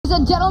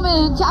Ladies and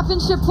gentlemen,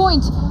 championship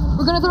point.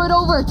 We're gonna throw it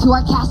over to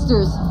our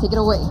casters. Take it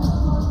away.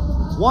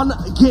 One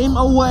game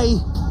away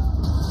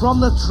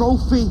from the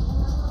trophy.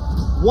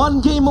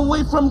 One game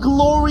away from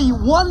glory.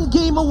 One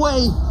game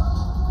away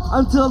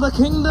until the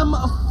kingdom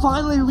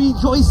finally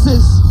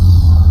rejoices.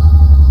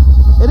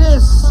 It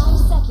is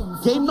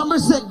game number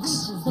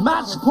 6.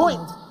 Match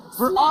point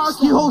for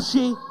RRQ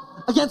HUSHI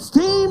against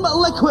Team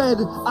Liquid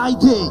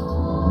ID.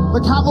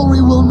 The cavalry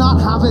will not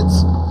have it.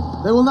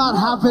 They will not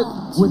have it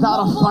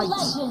without a fight.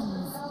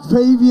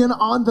 Fabian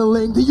on the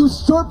lane. The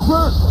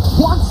usurper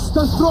wants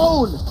the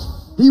throne.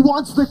 He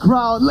wants the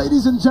crown.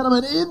 Ladies and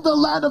gentlemen, in the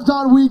land of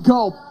Dawn we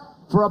go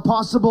for a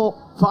possible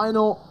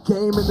final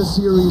game in the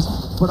series,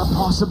 but a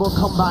possible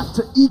comeback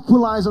to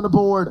equalize on the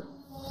board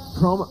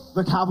from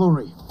the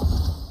cavalry.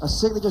 A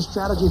signature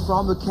strategy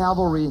from the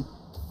cavalry.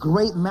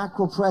 Great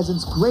macro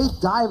presence, great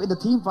dive in the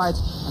team fights.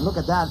 And look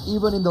at that,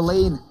 even in the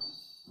lane,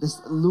 this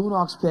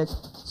Lunox pick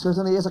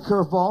certainly is a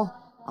curveball.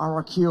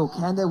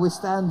 RRQ, can they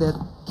withstand it?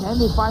 Can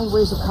they find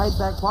ways to kite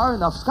back far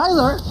enough?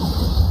 Skylar!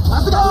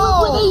 That's the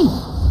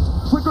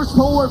guy! Flickers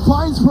forward,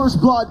 finds first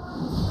blood,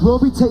 will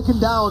be taken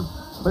down.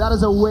 But that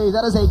is a wave,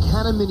 that is a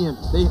cannon minion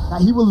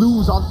that he will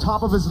lose on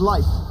top of his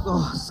life.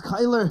 Oh,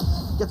 Skylar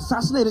gets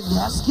assassinated.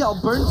 Haskell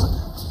burns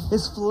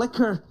his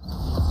flicker.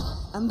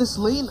 And this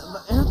lane,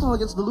 the Airtel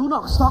against the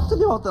Lunox. Talk to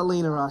me about that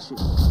lane, Arashi.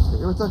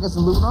 The Airtel against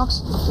the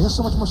Lunox, there's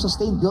so much more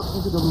sustain built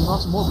into the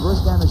Lunox, more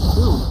burst damage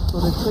too.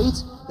 So the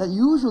traits that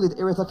usually the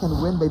Airtel can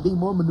win by being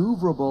more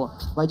maneuverable,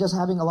 by just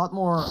having a lot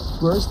more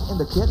burst in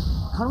the kit,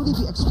 can't really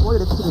be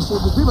exploited to the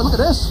same degree. But look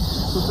at this!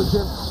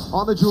 Sutsujin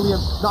on the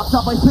Julian, knocked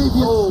out by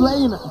Fabian,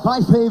 slain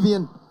by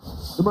Fabian.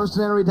 The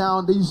mercenary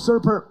down, the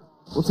usurper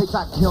will take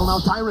that kill.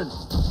 Now Tyron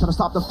trying to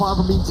stop the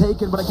farm from being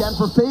taken, but again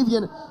for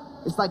Fabian,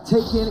 it's like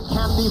taking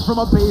candy from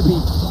a baby.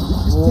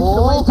 He's taking it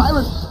away.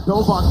 Tyron,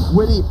 Dovan,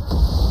 Witty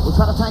will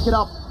try to tank it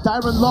up.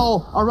 Tyron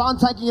low, Aran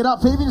tanking it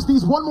up. Fabian just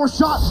needs one more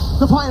shot.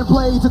 Defiant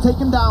Blade to take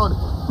him down.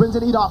 Brings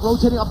in Edok,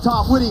 rotating up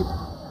top. Witty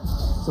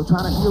still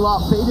trying to heal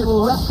up. Fabian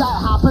will let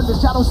that happen. The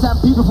Shadow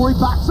Stampede before he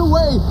backs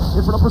away.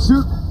 In front of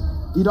pursuit,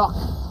 Edok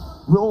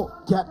will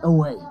get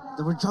away.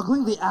 They were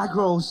juggling the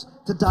aggros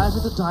to dive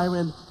into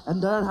Tyron, and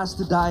Darren has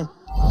to die.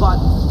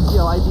 But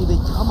TLID, they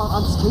come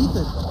out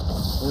unscathed.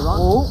 They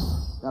run.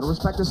 Gotta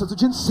respect this.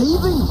 Sutsujin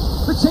saving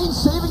the chain,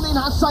 saving the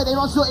not side.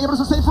 Aaron's still able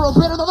to sustain for a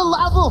bit. Another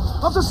level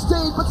of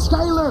sustain, but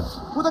Skylar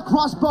with a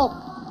crossbow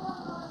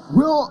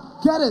will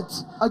get it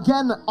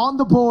again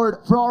on the board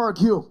for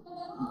RRQ.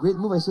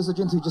 Great move by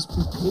Sutsujin to just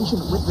be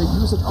patient with the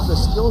usage of the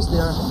skills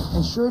there,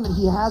 ensuring that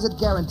he has it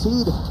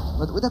guaranteed.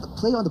 But with that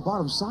play on the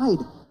bottom side,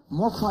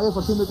 more cryo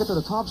for Team to get to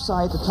the top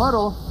side. The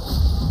turtle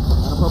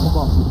and a purple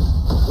ball.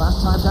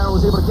 Last time Darren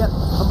was able to get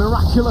a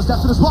miraculous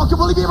death to this welcome.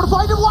 Will he be able to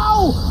find him?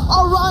 Wow!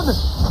 A run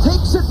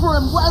takes it for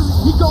him as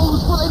he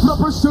goes for the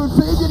infinite pursuit.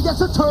 Fabian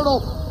gets a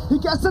turtle. He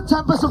gets a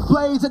tempest of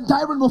blades, and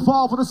Darren will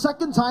fall for the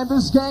second time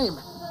this game.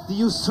 The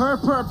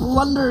usurper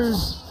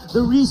plunders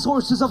the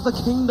resources of the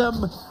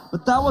kingdom,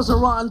 but that was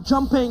Aran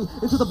jumping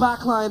into the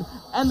backline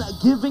and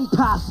giving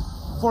path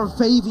for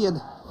Fabian.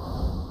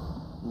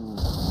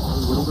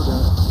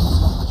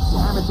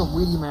 Damage from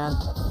Weedy, man.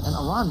 And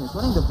Aran is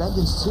running the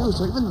vengeance too,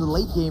 so even in the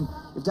late game,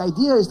 if the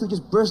idea is to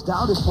just burst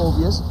down this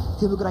Phobius,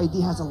 Team Liquid ID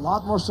has a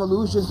lot more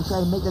solutions to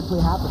try to make that play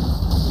happen.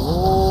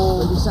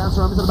 Baby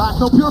Sandstorm into the back,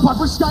 no Purify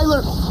for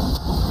Skylar.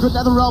 Good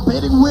Netherrealm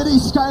baiting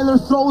Witty. Skylar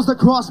throws the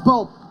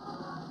crossbow.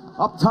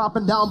 Up top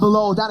and down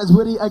below, that is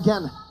Witty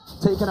again,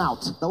 taken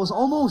out. That was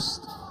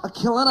almost a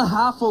kill and a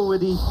half for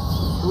Witty.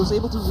 He was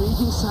able to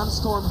Raging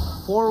Sandstorm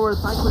forward.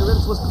 Thankfully,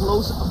 Ribbs was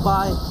close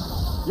by.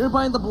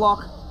 Nearby in the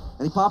block,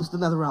 and he pops the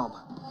Netherrealm.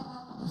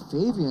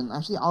 Fabian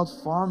actually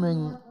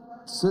out-farming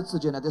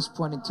Sutsujin at this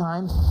point in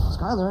time.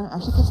 Skylar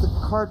actually gets the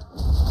cart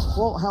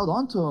held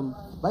onto him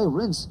by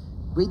Rinse.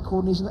 Great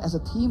coordination as a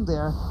team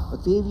there,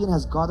 but Fabian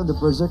has gotten the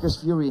Berserker's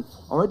Fury.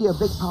 Already a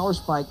big power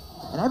spike,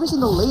 and every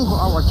single lane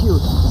for RRQ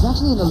is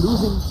actually in a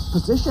losing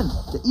position.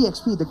 The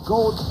EXP, the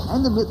gold,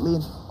 and the mid lane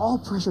all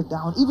pressured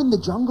down, even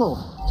the jungle.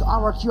 So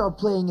RRQ are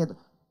playing it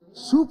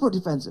super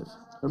defensive.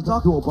 We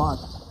talk dual bot.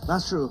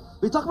 That's true.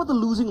 We talk about the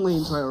losing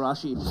lanes, right,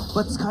 Arashi?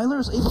 But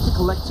Skylar is able to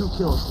collect 2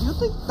 kills. Do you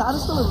think that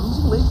is still a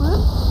losing lane for him?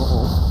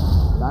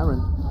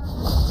 Darren.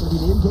 It's gonna be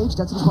the engage.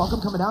 That's his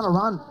welcome coming down.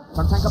 Aran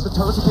trying to tank up the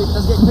turrets. Fabian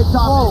doesn't get picked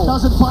up. It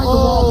doesn't find the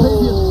wall.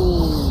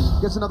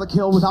 Fabian gets another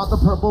kill without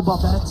the purple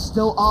buff, and it's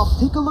still off.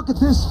 Take a look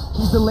at this.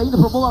 He's delaying the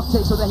purple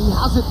uptake so that he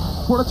has it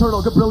for the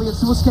turtle. Good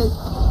brilliance to escape.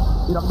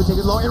 He's not gonna be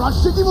taken low. Aaron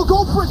Shiki will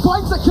go for it.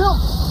 Finds the kill.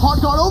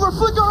 Hard guard over.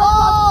 Flicker.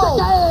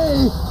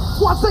 Aaron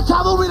Shiki wants the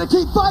cavalry to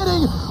keep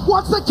fighting.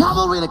 Wants the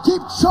cavalry to keep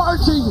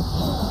charging.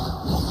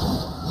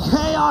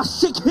 Chaos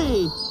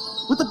Shiki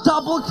with the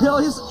double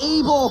kill. He's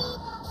able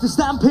to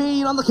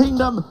stampede on the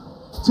kingdom.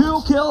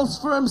 2 kills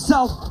for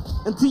himself.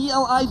 And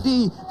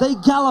TLID, they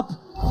gallop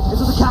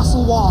into the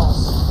castle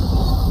walls.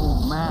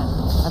 Oh man,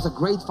 that's a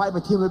great fight by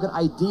Team Liquid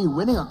ID,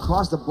 winning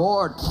across the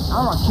board.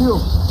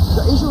 RRQ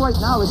the issue right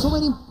now is so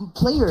many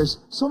players,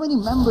 so many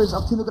members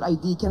of Team Liquid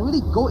ID can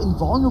really go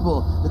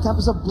invulnerable. The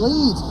Tempest of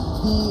Blades,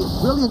 the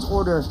Brilliance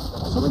Order,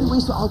 so many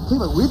ways to outplay,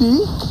 but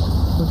Widdy,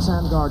 good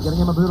Sandguard, getting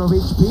him a bit of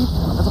HP.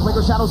 That's a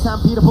Flicker Shadow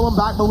Stampede to pull him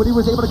back, but Widdy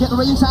was able to get the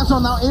Raging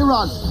Sandstorm. Now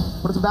Aaron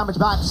putting some damage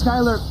back.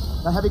 Skylar,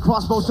 that heavy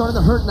crossbow starting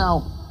to hurt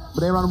now,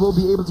 but Aaron will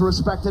be able to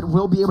respect it,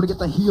 will be able to get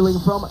the healing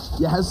from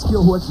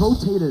Yehezkiel, who has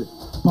rotated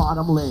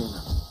bottom lane.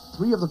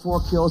 3 of the 4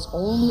 kills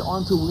only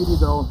onto Widdy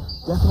though.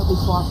 Definitely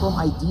far from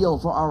ideal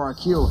for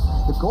RRQ.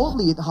 The gold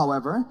lead,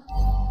 however,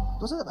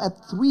 was at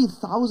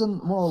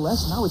 3,000 more or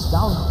less. Now it's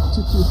down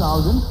to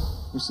 2,000.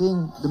 You're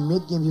seeing the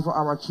mid game here for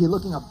RRQ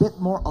looking a bit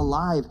more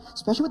alive,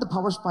 especially with the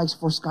power spikes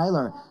for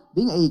Skylar.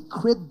 Being a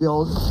crit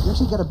build, you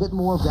actually get a bit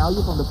more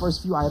value from the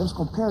first few items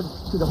compared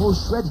to the whole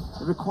shred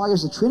that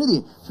requires the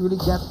Trinity to really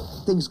get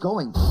things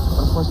going.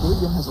 But of course,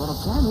 Fabian has a lot of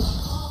damage.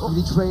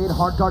 Really trade,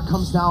 hard guard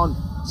comes down.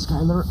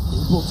 Skylar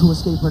able to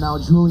escape her now.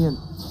 Julian,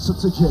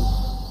 Sutsujin,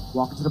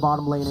 walking to the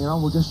bottom lane.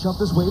 Aaron will just shove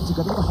this wave to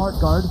get the hard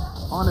guard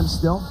on him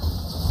still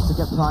to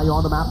get Pryo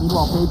on the map.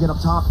 Meanwhile, Fabian up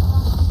top,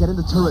 getting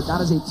the turret.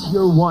 That is a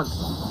tier 1.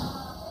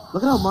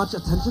 Look at how much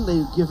attention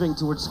they're giving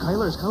towards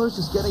Skylar. Skylar's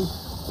just getting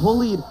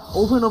bullied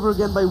over and over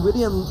again by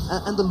Widdy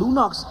and the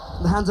Lunox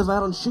in the hands of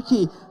Aaron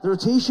Shiki. The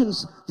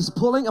rotations just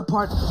pulling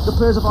apart the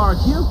players of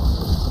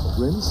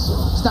RRQ. Rinse.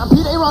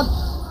 Stampede, Aaron.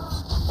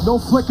 No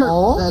flicker.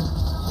 Dead.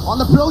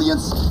 On the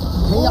Brilliance.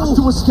 Chaos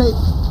to escape.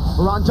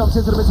 Baran jumps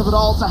into the midst of it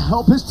all to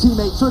help his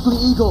teammate, Circling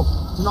Eagle,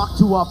 to knock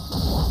 2 up.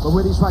 But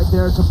Widdy's right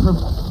there to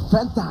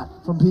prevent that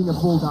from being a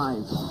full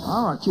dive.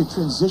 RRQ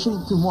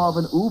transitioning to more of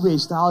an Ube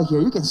style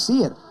here. You can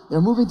see it. They're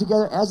moving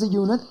together as a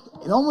unit.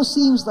 It almost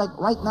seems like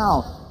right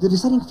now, the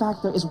deciding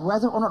factor is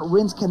whether or not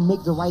Rins can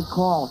make the right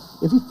call.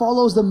 If he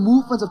follows the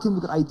movements of Team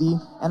Liquid ID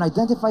and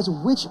identifies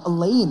which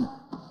lane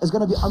is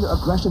going to be under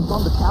aggression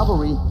from the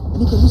cavalry,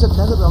 then he can use a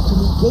Netherrealm to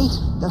negate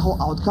that whole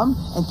outcome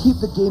and keep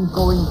the game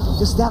going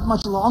just that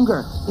much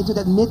longer into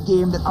that mid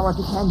game that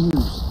RRQ can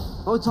use.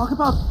 When we talk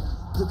about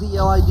the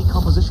LID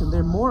composition,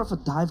 they're more of a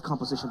dive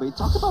composition, but you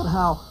talk about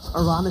how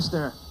Aran is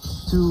there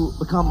to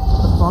become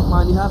the front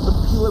line. You have the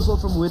peel as well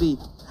from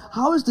Widdy.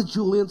 How is the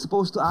Julian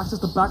supposed to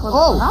access the backline?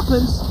 What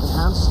happens?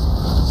 Enhanced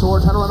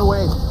sword trying to run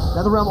away.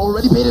 Netherrealm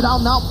already baited out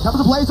now. Cover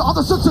the blades on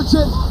the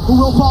Sutsujin, who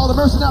will follow the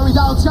mercenary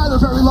down.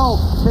 Skylar very low.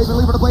 Maybe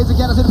leave for the blades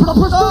again as they put a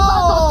push back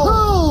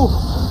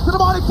on 2. The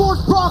demonic force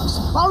procs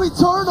are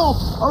eternal.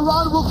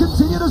 Aran will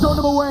continue to zone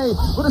him away,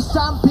 but a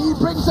stampede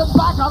brings him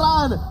back.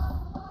 Aran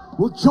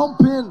will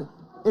jump in.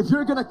 If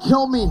you're gonna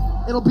kill me,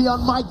 it'll be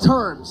on my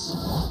terms.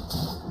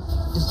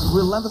 Just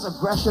relentless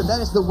aggression.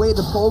 That is the way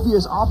the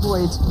Phobias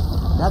operates.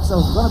 That's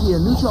going to be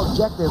a neutral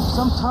objective.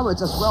 Some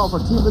turrets as well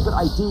for Team Liquid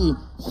ID.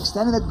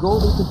 Extending that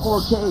goal lead to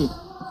 4K.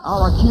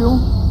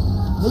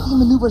 RRQ making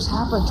maneuvers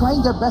happen,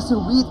 trying their best to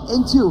read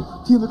into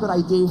Team Liquid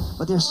ID,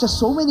 but there's just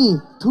so many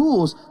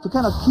tools to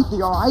kind of keep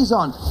your eyes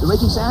on. The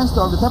Raging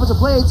Sandstorm, the Tempest of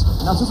Blades,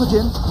 now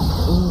Susujin.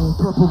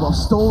 Purple buff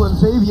stolen.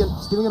 Fabian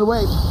stealing it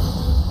away.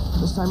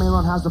 This time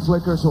Aaron has the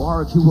flicker, so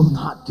RRQ will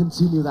not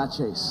continue that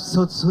chase.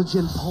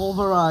 Sutsujin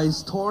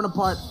pulverized, torn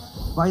apart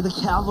by the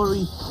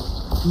cavalry.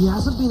 He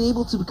hasn't been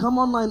able to become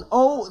online.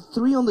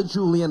 3 on the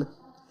Julian.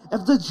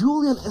 If the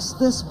Julian is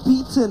this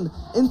beaten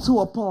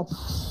into a pulp,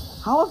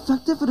 how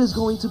effective it is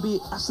going to be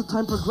as the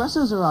time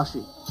progresses,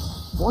 Arashi?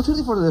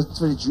 Fortunately for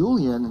the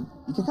Julian,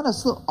 you can kind of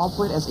still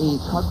operate as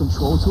a card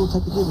control tool,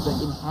 technically with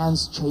an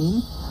enhanced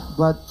chain.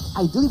 But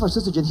ideally for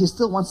Susujin, he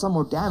still wants some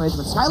more damage.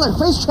 But Skylar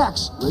face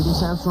checks. Raging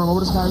Sandstorm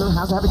over to Skylar,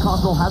 has a heavy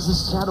crossbow, has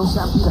this Shadow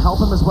Stampede to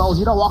help him as well.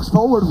 Zeta walks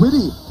forward.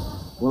 Widdy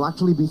will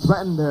actually be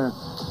threatened there.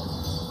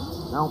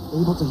 Now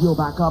able to heal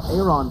back up.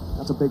 Aaron,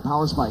 that's a big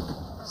power spike.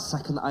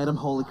 Second item,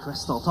 Holy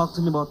Crystal. Talk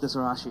to me about this,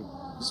 Arashi.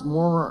 It's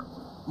more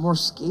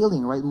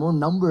scaling, right? More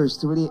numbers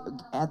to really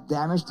add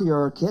damage to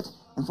your kit.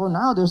 And for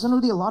now, there's not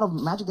really a lot of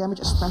magic damage,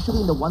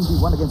 especially in the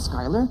 1v1 against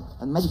Skylar,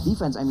 and magic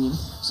defense, I mean.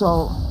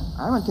 So,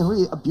 Aaron can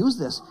really abuse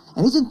this.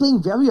 And he's been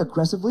playing very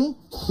aggressively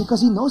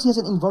because he knows he has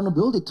an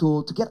invulnerability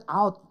tool to get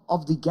out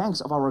of the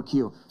ganks of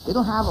RRQ. They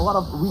don't have a lot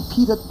of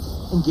repeated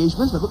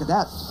engagements, but look at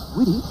that.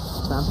 Widdy.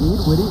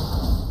 Stampede, Widdy.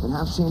 And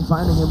half chain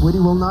finding him. Widdy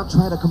will not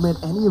try to commit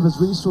any of his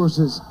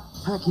resources.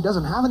 Heck, he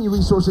doesn't have any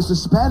resources to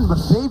spend, but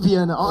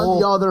Fabian, on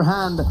the other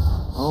hand,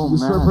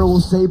 Usurper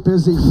will stay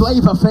busy.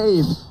 Flava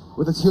Fave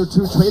with a tier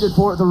 2 traded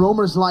for the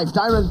Roamer's life.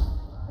 Dyron,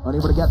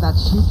 unable to get that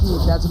cheeky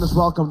Deadness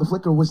welcome. The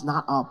flicker was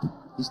not up.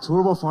 He's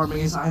turbo farming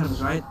his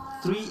items, right?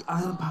 3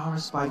 item power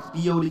spike,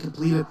 BOD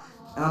completed.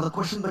 And now the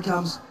question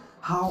becomes,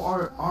 how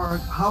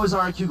is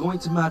RRQ going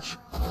to match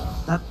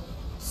that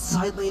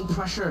side lane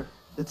pressure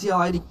that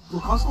TLID will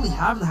constantly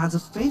have in the hands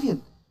of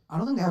Fabian? I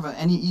don't think they have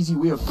any easy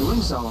way of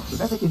doing so. The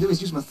best they can do is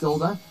use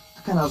Mathilda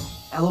to kind of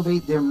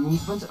elevate their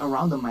movement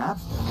around the map.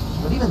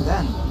 But even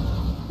then,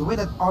 the way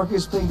that RRQ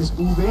is playing this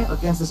Ube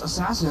against this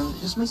Assassin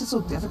just makes it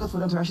so difficult for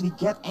them to actually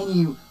get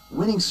any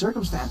winning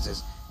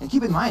circumstances. And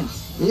keep in mind,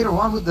 later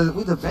on with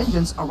the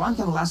Vengeance, Aran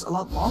can last a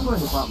lot longer in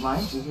the front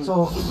line.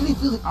 So it really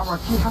feels like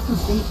RRQ have to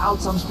bait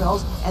out some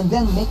spells and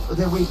then make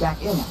their way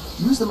back in.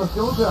 Use the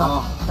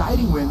Mathilda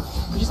Guiding Wind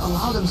to just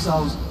allow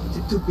themselves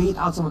to bait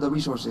out some of the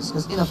resources.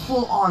 Because in a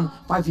full-on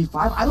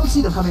 5v5, I don't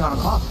see them coming out on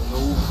top.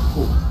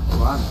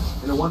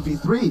 In a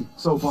 1v3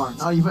 so far,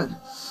 not even.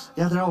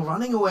 Yeah, they're all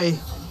running away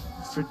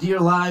for dear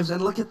lives,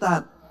 and look at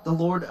that. The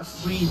Lord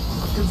free,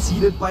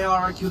 conceded by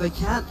RRQ. They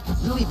can't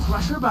really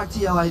pressure back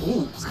TLI.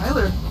 Ooh,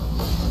 Skyler.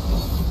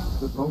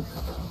 Good poke.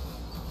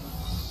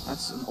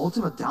 That's an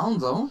ultimate down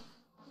though.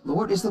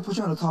 Lord is still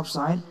pushing on the top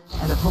side,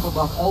 and the purple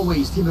buff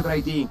always Team Liquid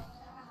ID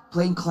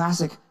playing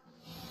classic,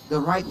 the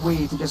right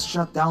way to just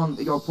shut down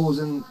your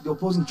opposing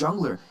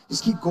jungler.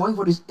 Just keep going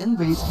for these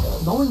invades,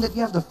 knowing that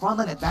you have the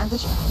frontline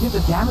advantage, you have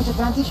the damage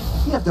advantage,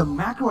 you have the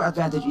macro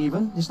advantage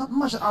even. There's not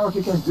much that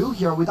RRQ can do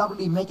here without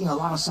really making a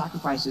lot of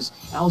sacrifices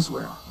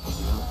elsewhere.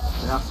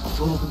 They have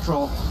total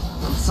control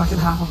on the second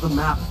half of the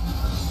map.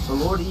 The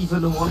Lord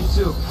even wanting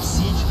to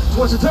siege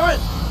towards the turret.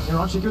 They're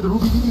on Shaker, the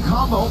Ruby BD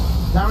combo.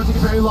 Darren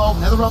taking very low.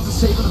 NetherRealms is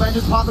safe with the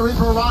Vengeance Pot. They're in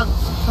for a run.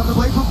 Comes the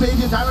blade from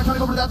Fabian. Darren trying to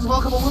go for that as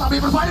well. Come on, will not be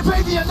able to find it.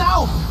 Fabian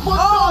now!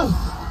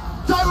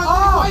 Darren,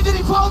 why did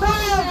he fall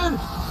Fabian?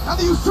 And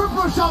the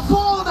usurper shall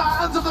fall in the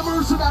hands of the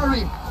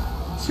mercenary.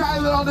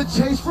 Skyler on the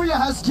chase for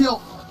Yahezkiel.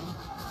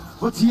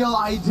 But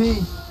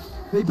TLID,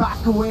 they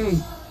back away.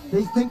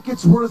 They think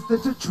it's worth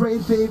it to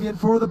trade Fabian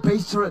for the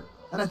base turret.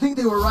 And I think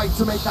they were right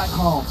to make that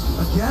call.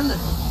 Again,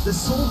 the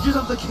soldiers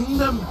of the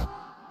kingdom,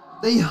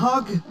 they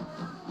hug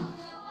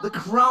the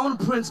crown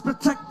prince,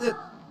 protected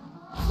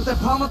with their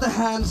palm of their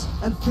hands,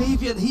 and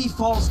Fabian, he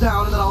falls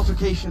down in that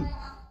altercation.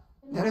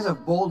 That is a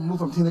bold move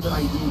from Team Liquid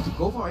ID to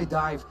go for a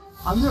dive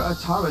under a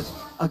turret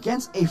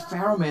against a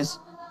Faramis,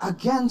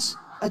 against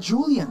a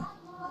Julian.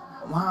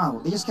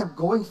 Wow, they just kept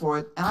going for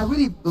it, and I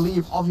really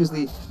believe,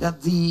 obviously,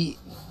 that the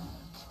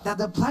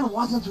plan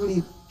wasn't to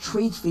really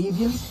trade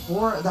Fabian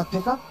for that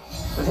pickup,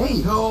 but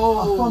hey,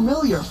 a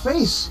familiar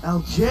face.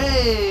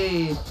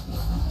 LJ!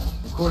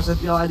 Of course,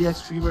 MPL IDX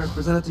streamer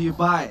presented to you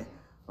by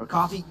our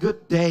coffee.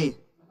 Good day.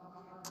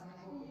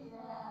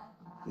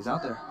 He's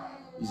out there.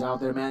 He's out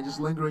there, man,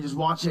 just lingering, just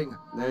watching.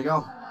 There you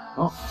go.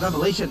 Oh,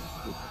 Revelation.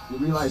 he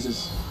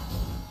realizes.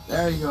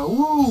 There you go.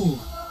 Woo!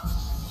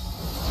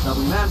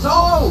 Double man.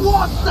 Oh,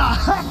 what the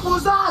heck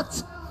was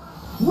that?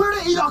 Where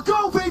did Enoch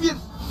go, Fabian?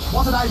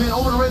 Want to dive in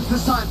over the rim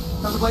this time.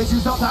 Does the blaze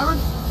used up, Darren?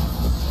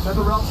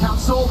 NetherRealms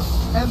cancelled.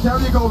 And there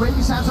you go,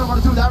 Rainy Samson over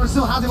to 2. Darren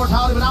still has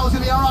immortality, but now it's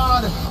going to be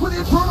Aran with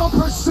Infernal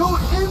Pursuit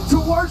in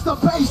towards the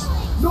base.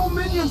 No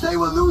minions, they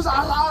will lose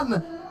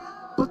Aran.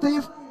 But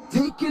they've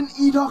taken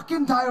Enoch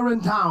and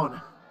Darren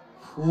down.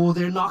 Oh,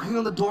 they're knocking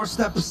on the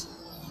doorsteps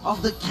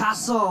of the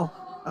castle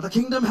that the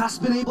kingdom has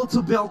been able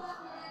to build.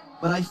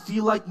 But I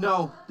feel like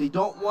no, they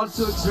don't want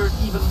to exert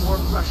even more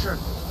pressure.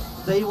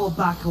 They will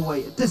back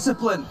away.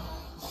 Discipline,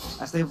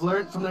 as they've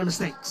learned from their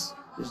mistakes.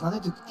 There's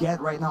nothing to get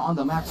right now on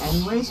the map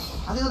anyways.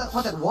 I think that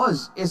what that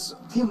was is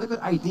Team Liquid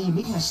ID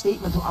making a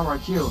statement to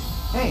RRQ.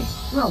 Hey,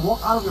 you're gonna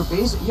walk out of your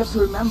base, you have to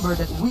remember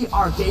that we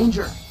are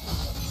danger.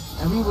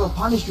 And we will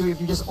punish you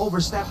if you just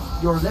overstep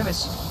your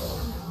limits.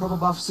 Purple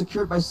buff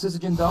secured by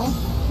Syzygy though.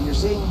 And you're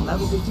seeing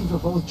level 15 for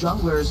both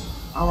junglers.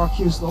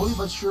 RRQ slowly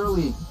but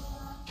surely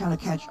trying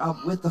to catch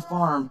up with the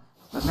farm.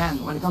 But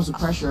man, when it comes to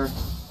pressure,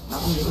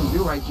 nothing they can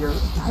do right here.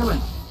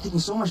 Tyrant taking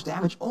so much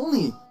damage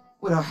only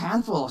with a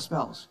handful of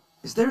spells.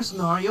 Is there a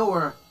scenario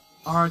where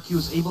RRQ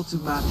is able to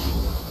match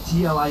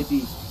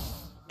TLID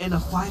in a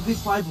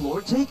 5v5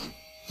 lore take?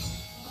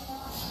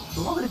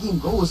 The longer the game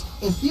goes,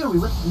 in theory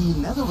with the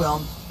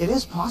NetherRealm, it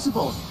is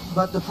possible.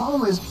 But the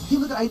problem is,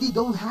 Team Liquid ID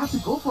don't have to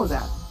go for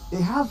that.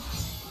 They have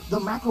the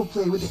macro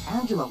play with the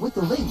Angela, with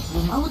the Link.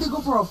 Why would they go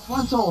for a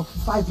frontal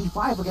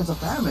 5v5 against a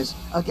Faramis,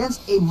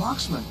 against a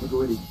marksman? Look at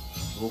Witty.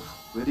 Oh,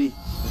 Witty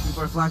looking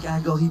for a flank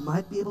angle. He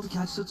might be able to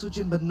catch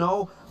Syzygy, but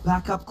no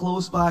backup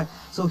close by.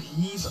 So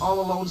he's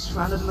all alone,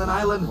 stranded in an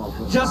island,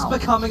 just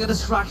becoming a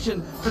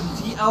distraction for the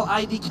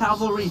TLID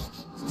cavalry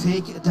to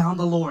take down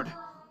the Lord.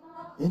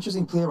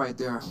 Interesting play right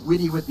there.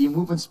 Witty with the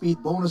movement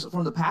speed bonus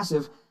from the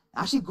passive,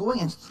 actually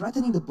going and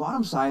threatening the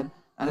bottom side.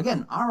 And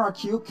again,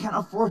 RRQ can't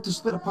afford to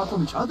split apart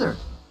from each other.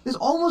 This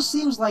almost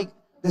seems like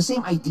the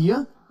same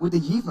idea with the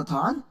Yves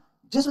Natan,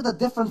 just with a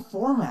different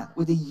format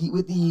with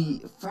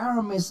the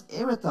Faramis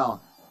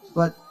Irital.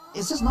 But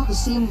it's just not the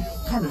same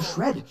kind of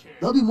shred.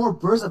 There'll be more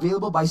bursts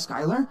available by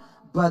Skyler,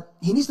 but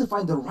he needs to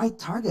find the right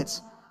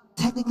targets.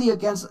 Technically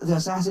against the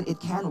assassin it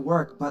can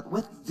work, but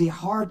with the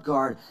hard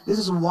guard, this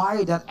is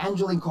why that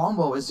Angeline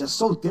combo is just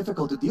so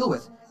difficult to deal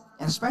with.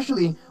 And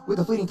especially with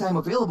the fleeting time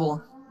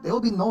available, there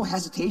will be no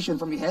hesitation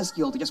from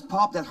Yahezkiel to just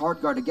pop that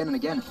hard guard again and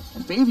again.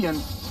 And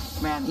Fabian,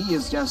 man, he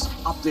is just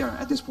up there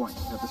at this point.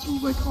 Yeah, this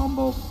two-way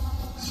combo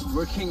is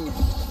working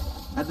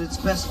at its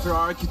best for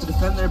RRQ to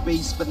defend their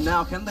base, but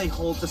now can they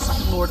hold the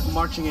second Lord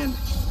marching in?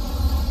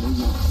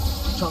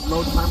 Chunk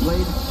low time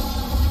blade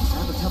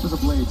and the Tempest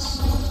of Blades.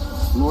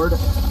 Lord,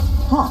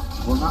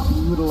 will not be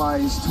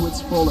utilized to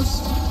its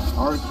fullest.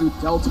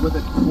 RRQ dealt with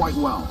it quite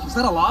well. Is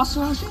that a loss,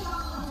 Rashi?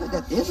 I think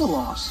that is a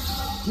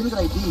loss. Team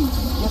Liquid ID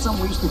get some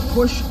ways to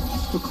push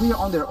to clear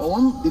on their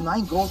own,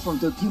 denying gold from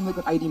the Team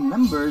Liquid ID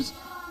members.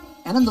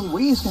 And then the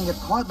waves can get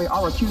caught by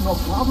RRQ, no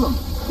problem.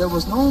 There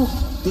was no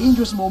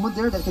dangerous moment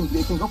there that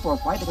they can go for a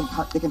fight,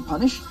 they can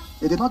punish.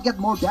 They did not get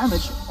more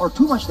damage or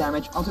too much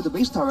damage onto the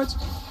base turrets.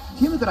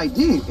 Team Liquid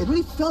ID, it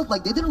really felt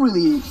like they didn't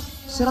really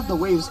set up the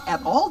waves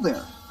at all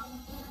there.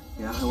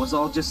 Yeah, it was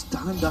all just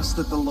done and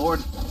dusted. The Lord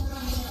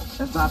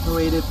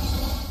evaporated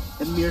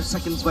in mere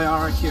seconds by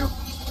RRQ.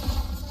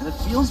 And it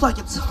feels like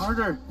it's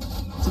harder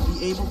to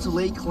be able to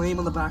lay claim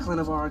on the backline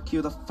of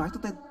RRQ. The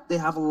fact that they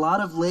have a lot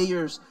of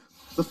layers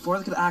before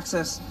they could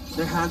access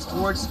their hands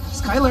towards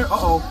Skylar.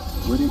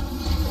 Woody.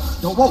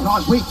 No, whoa,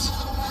 God, wait.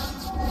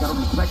 Gotta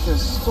respect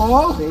this.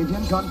 Oh,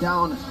 Fabian gunned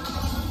down.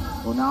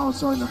 Well, now it's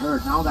starting to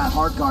hurt. Now that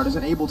hard guard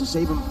isn't able to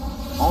save him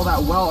all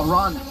that well. A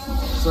run.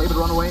 Still able to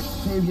run away.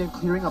 Fabian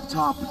clearing up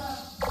top.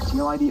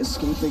 TLID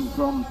escaping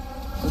from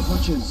the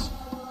clutches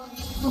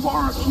of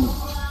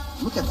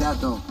RRQ. Look at that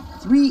though.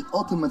 3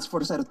 ultimates for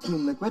the side of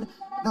Team Liquid.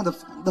 Now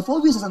the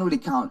phobias doesn't really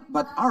count,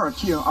 but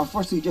RRQ are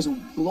forced to just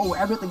blow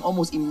everything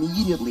almost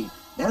immediately.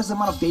 That is the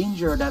amount of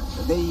danger that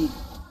they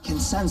can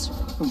sense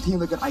from Team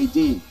Liquid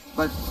ID.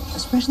 But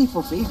especially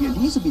for Fabian,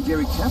 he needs to be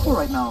very careful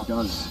right now. He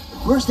does.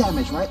 Burst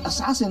damage, right?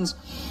 Assassins,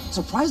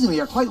 surprisingly,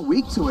 are quite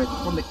weak to it.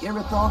 From the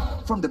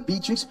Irithel, from the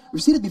Beatrix.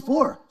 We've seen it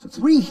before. So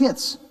 3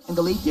 hits in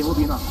the late game will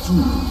be enough.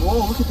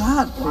 Whoa, look at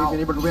that. Wow.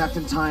 Fabian able to react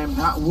in time.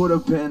 That would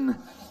have been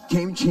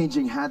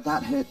game-changing had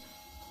that hit.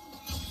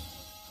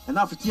 And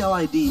now for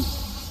TLID,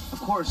 of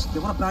course, they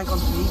want to bank on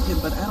Fabian,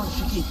 but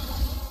HUSHI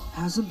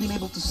hasn't been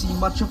able to see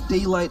much of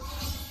daylight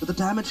with the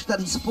damage that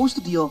he's supposed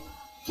to deal,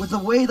 with the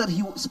way that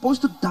he was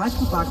supposed to dive to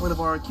the backline of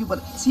RRQ, but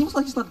it seems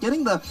like he's not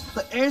getting the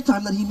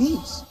airtime that he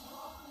needs.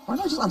 Right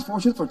now, it's just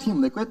unfortunate for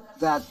Team Liquid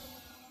that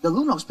the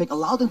Lunox pick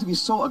allowed them to be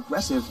so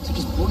aggressive to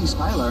just bully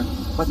Skylar,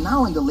 but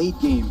now in the late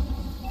game,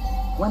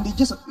 when they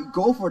just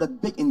go for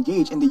that big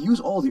engage and they use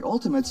all the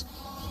ultimates,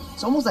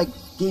 it's almost like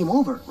game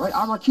over, right?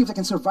 RRQ, if they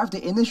can survive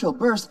the initial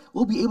burst,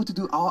 will be able to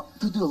do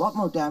a lot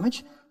more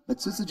damage. But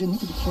Sutsujin need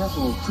to be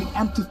careful.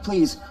 Preemptive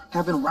plays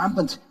have been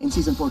rampant in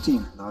Season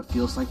 14. Now it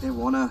feels like they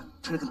want to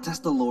try to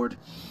contest the Lord.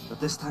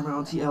 But this time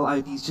around,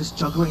 TLID is just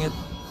juggling it,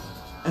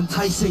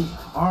 enticing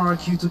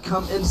RRQ to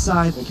come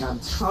inside. They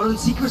can't. Shrouded in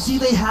secrecy,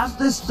 they have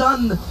this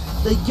done.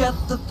 They get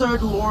the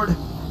 3rd Lord,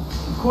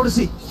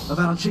 courtesy of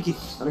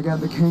HUSHI. And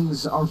again, the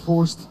Kings are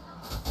forced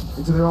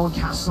into their own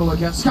castle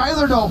against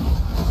Skylar, though.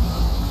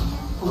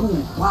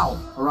 Ooh, wow.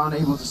 Around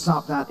able to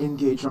stop that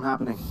engage from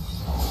happening.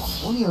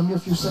 Only a mere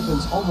few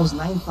seconds, almost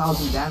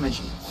 9,000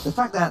 damage. The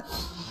fact that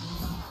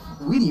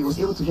Weedy was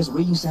able to just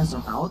Raging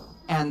Sandstorm out,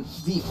 and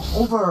the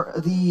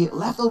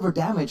leftover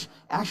damage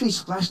actually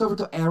splashed over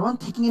to Aaron,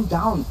 taking him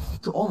down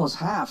to almost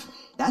half.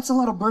 That's a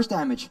lot of burst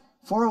damage.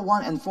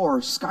 4-1 and 4.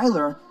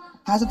 Skylar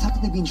hasn't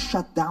technically been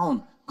shut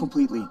down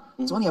completely.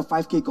 It's only a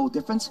 5k gold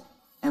difference,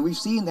 and we've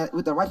seen that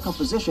with the right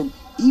composition,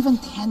 even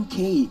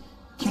 10k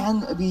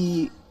can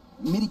be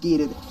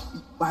mitigated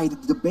by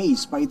the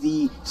base, by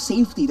the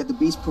safety that the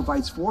base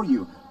provides for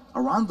you.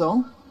 Around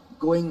though,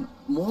 going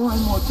more and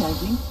more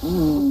tanky.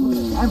 Ooh, look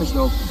at the damage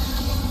though.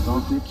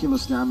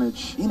 Ridiculous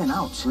damage. In and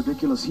out.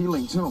 Ridiculous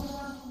healing too.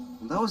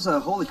 And that was a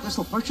Holy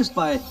Crystal purchased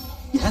by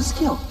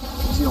Yeskill.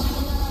 Seal.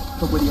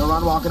 Somebody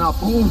around walking up.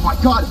 Oh my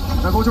god.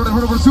 Now goes over to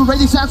Hurtle soon.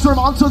 Raging Sandstorm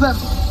onto them.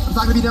 It's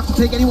not going to be enough to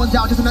take anyone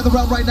down. Just another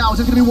round right now. It's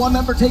just going to be one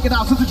member taken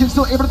out. Sutsujin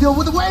still able to deal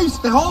with the waves.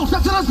 They hold.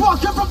 That's an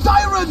walk in from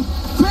Dyron.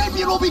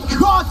 Fabian will be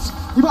caught.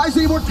 He buys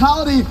the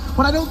immortality,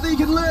 but I don't think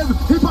he can live.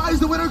 He buys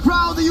the winner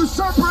crown. The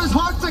usurper is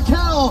hard to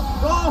kill.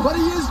 Oh, but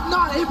he is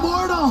not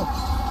immortal.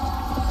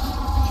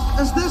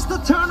 Is this the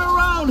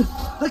turnaround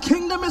the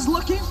kingdom is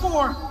looking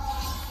for?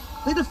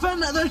 They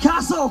defend their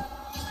castle,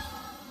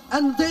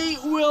 and they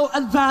will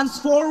advance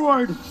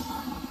forward.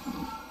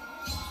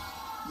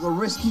 The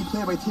risky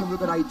play by Team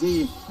Liquid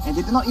ID, and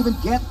they did not even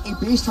get a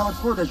base tower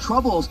for their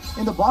troubles.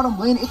 In the bottom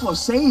lane, it was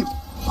saved.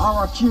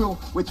 RRQ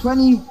with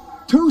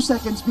 22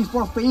 seconds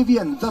before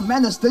Fabian, the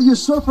menace, the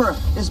usurper,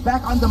 is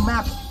back on the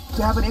map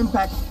to have an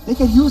impact. They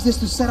can use this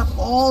to set up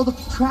all the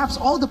traps,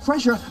 all the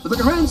pressure. But look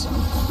at Rins.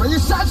 Raging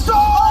Sandstorm!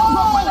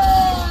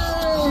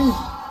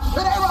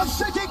 And Aaron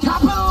Shiki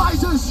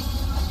capitalizes!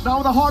 Now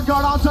with a hard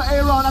guard onto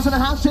Aaron, as an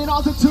enhanced chain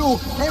onto 2.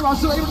 Aaron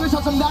still able to dish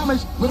out some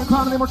damage with a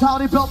crown of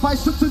immortality built by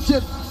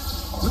Sutsujin.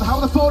 With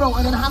how the photo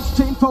and enhanced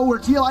chain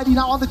forward. TLID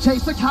now on the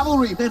chase. The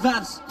cavalry. They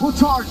advance. Will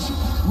charge.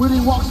 Woody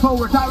walks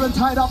forward. Dyron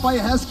tied up by a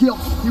Yeskill.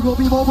 He will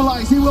be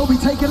mobilized. He will be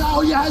taken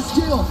out.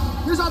 Yeskill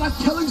is on a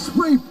killing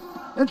spree.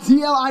 And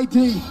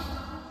TLID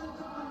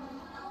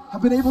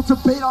have been able to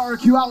bait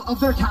RRQ out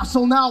of their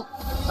castle now.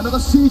 Another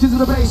siege into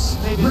the base.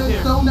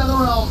 With no nether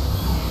realm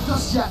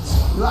just yet.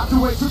 You'll have to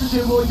wait.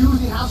 Sutsujin will use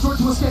the enhanced sword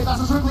to escape.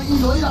 That's a certainly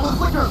eagle. Eat out with a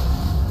flicker.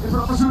 In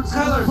front of pursuit,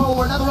 Skylar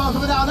forward, another round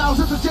coming down now.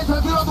 Sutsujin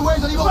trying to clear out the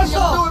waves, and he won't be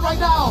able to do it right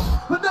now.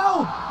 But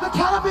no, the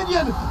cannon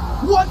minion,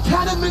 one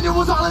cannon minion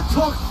was all it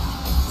took.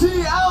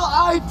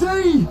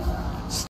 TLID